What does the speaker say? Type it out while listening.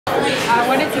I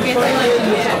wanted to get the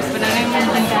chicken chips, but I don't even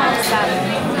think I have salmon.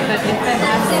 But if I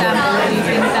have salmon, do you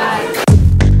think that?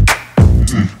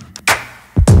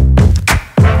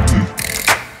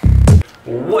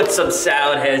 What's up,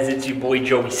 salad heads? It's your boy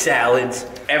Joey Salads.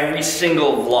 Every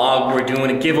single vlog we're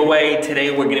doing a giveaway.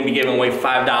 Today we're gonna be giving away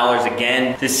 $5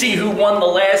 again. To see who won the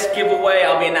last giveaway,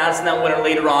 I'll be announcing that winner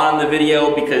later on in the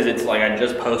video because it's like I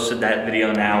just posted that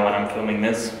video now when I'm filming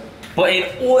this. But in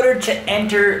order to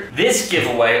enter this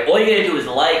giveaway, all you gotta do is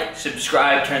like,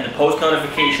 subscribe, turn the post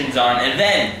notifications on, and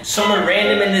then someone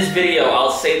random in this video,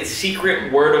 I'll say the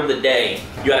secret word of the day.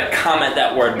 You gotta comment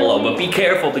that word below, but be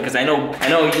careful because I know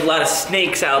a lot of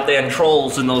snakes out there and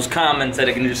trolls in those comments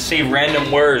that can just say random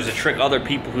words to trick other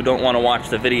people who don't want to watch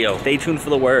the video. Stay tuned for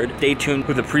the word, stay tuned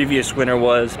who the previous winner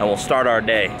was, and we'll start our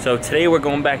day. So today we're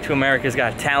going back to America's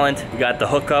Got Talent. We got the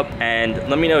hookup, and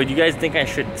let me know, do you guys think I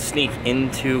should sneak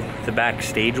into the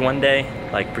backstage one day?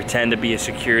 Like pretend to be a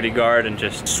security guard and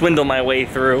just swindle my way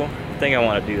through? I think I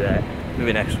want to do that.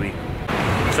 Maybe next week.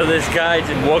 So this guy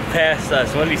just walked past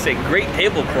us. What did he say? Great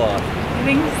tablecloth. I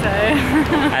think so.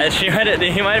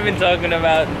 He might have been talking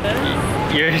about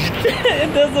your.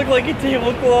 It does look like a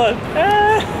tablecloth.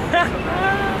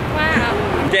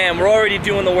 Wow. Damn, we're already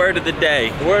doing the word of the day.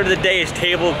 The word of the day is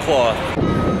tablecloth.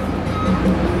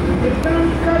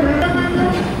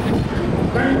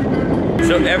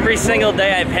 So every single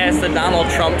day I pass the Donald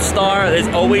Trump star, there's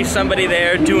always somebody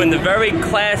there doing the very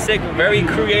classic, very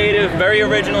creative, very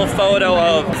original photo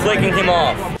of flicking him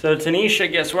off. So Tanisha,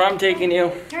 guess where I'm taking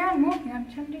you?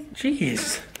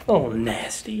 Jeez, oh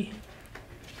nasty.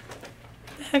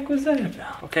 What the heck was that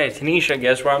about? Okay, Tanisha,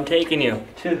 guess where I'm taking you?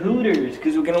 To Hooters,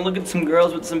 because we're gonna look at some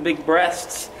girls with some big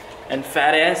breasts and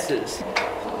fat asses.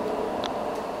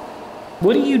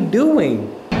 What are you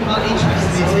doing?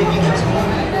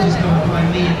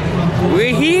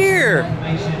 We're here!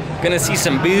 Gonna see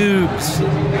some boobs.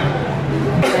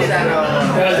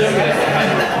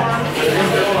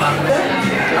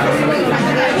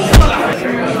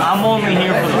 I'm only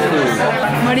here for the food.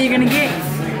 What are you gonna get?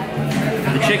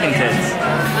 The chicken tits.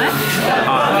 What?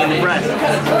 I mean the breast. I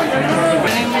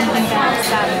don't even think I have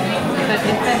salmon. But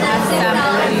if I have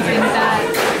salmon, do you think that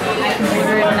I can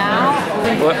order it now?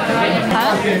 What?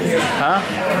 Huh? Huh?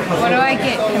 What do I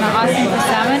get? Can I ask him for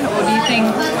salmon, or do you think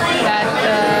that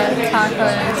the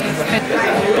tacos is fit?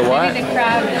 The what? Maybe the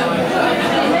crab. No.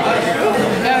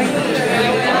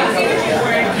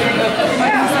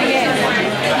 What else I get?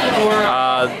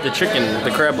 The chicken,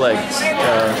 the crab legs.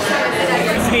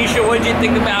 Tanisha, what did you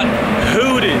think about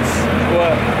Hooters?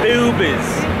 What? Boobies.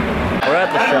 We're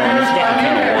at the show and it's getting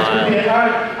kind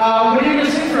of wild. What are you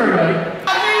gonna sing for everybody?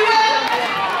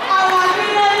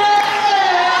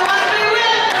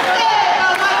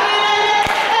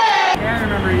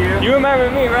 You remember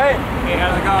me, right? Hey,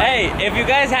 how's it going? Hey, if you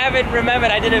guys haven't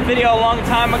remembered, I did a video a long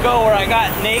time ago where I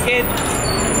got naked.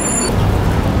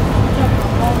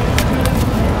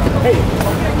 Hey,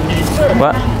 sir.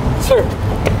 What? Sir.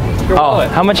 Oh,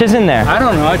 how much is in there? I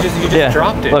don't know. You just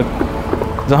dropped it. Look,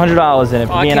 there's $100 in it.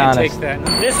 Oh, being I can't honest. take that.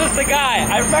 This was the guy.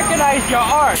 I recognize your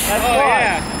art. That's why.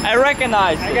 Yeah. I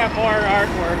recognize I it. got more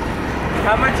artwork.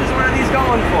 How much is one of these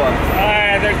going for?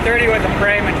 There's 30 with the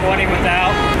frame and 20 without.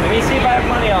 Let me see if I have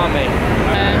money on me.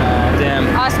 Damn.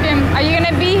 Ask him, are you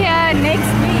gonna be here next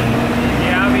week?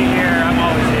 Yeah, I'll be here. I'm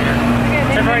always here. Okay,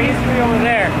 Except for I used to be over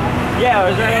there. Yeah,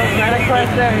 was right across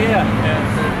there?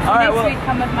 Yeah. All right. Well,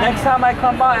 next time I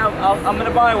come by, I'm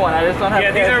gonna buy one. I just don't have.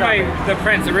 Yeah, these are the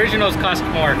prints. Originals cost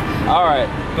more. All right.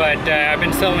 But I've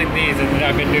been selling these and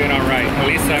I've been doing all right. At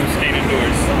least I'm staying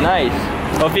indoors. Nice.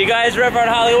 Well, if you guys are ever on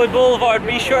Hollywood Boulevard,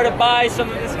 be sure to buy some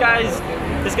of this guy's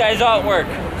artwork.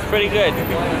 It's pretty good.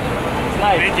 It's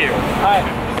nice. Thank you. All right.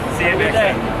 See you next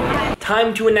time.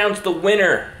 Time to announce the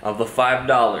winner of the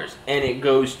 $5, and it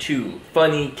goes to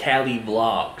Funny Cali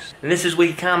Vlogs. And this is what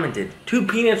he commented. 2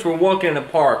 peanuts were walking in the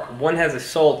park. One has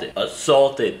assaulted.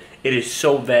 Assaulted. It is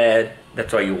so bad.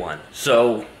 That's why you won.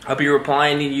 So, I'll be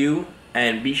replying to you,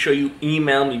 and be sure you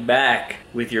email me back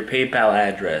with your PayPal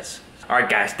address. Alright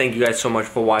guys, thank you guys so much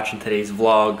for watching today's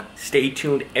vlog. Stay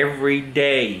tuned every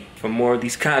day for more of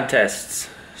these contests.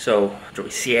 So, enjoy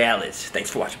Cialis. Thanks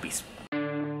for watching. Peace.